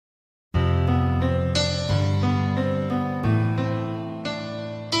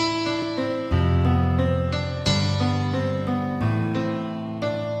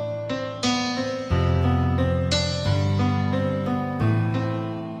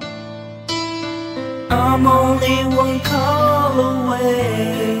I'm only one call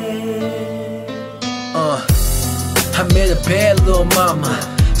away. I met a bad little mama.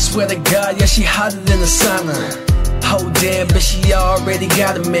 Swear to God, yeah, she hotter than the sauna. Oh damn, but she already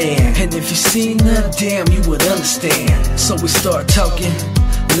got a man. And if you seen her, damn, you would understand. So we start talking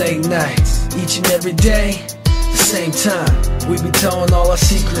late nights, each and every day, the same time. We be telling all our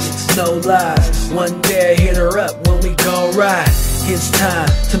secrets, no lies. One day I hit her up when we gon' ride. It's time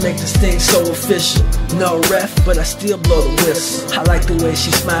to make this thing so official. No ref, but I still blow the whistle. I like the way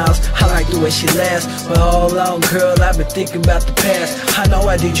she smiles, I like the way she laughs. But all along, girl, I've been thinking about the past. I know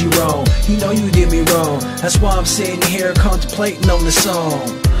I did you wrong, you know you did me wrong. That's why I'm sitting here contemplating on the song.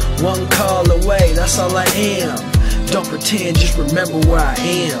 One call away, that's all I am. Don't pretend, just remember where I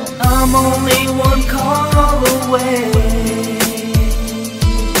am. I'm only one call away.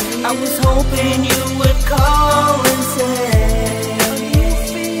 I was hoping you would call and say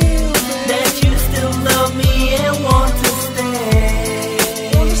that you still love me and want to stay.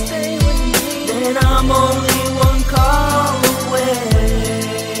 Then I'm only one call away.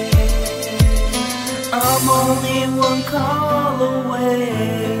 I'm only one call away.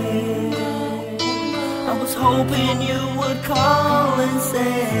 I was hoping you would call and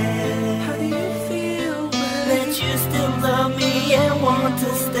say, how do you feel? That you still love me and want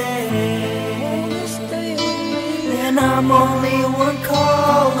to stay. Then I'm only one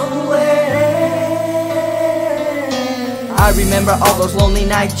call away. I remember all those lonely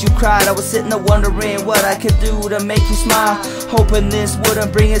nights you cried. I was sitting there wondering what I could do to make you smile, hoping this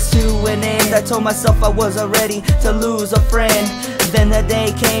wouldn't bring us to an end. I told myself I wasn't ready to lose a friend. Then the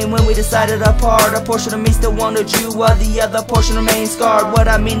day came when we decided apart. A portion of me still wanted you, while the other portion remains scarred. What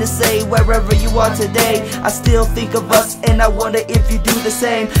I mean to say, wherever you are today, I still think of us and I wonder if you do the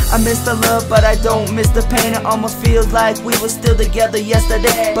same. I miss the love but I don't miss the pain. It almost feels like we were still together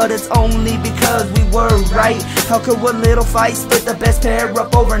yesterday, but it's only because we were right. How could one little fight split the best pair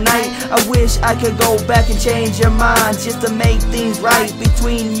up overnight? I wish I could go back and change your mind, just to make things right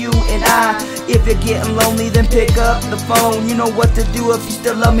between you and I. If you're getting lonely, then pick up the phone. You know what to do. If you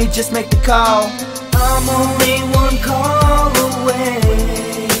still love me, just make the call. I'm only one call away.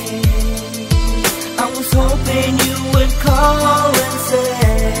 I was hoping you would call and say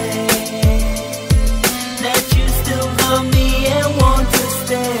that you still love me and want to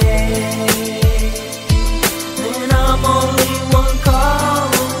stay. Then I'm only one call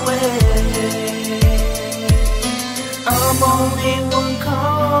away. I'm only one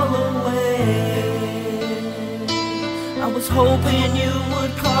call away. I was hoping you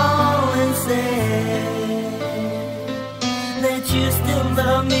would call and say that you still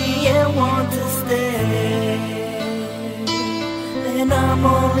love me and want to stay. Then I'm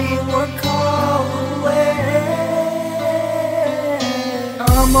only one call away.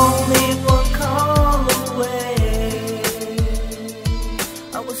 I'm only one call away.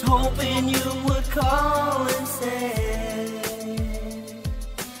 I was hoping you would call and say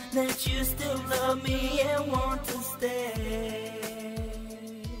that you still love me and want to stay.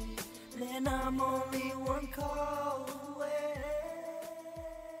 Then I'm only one call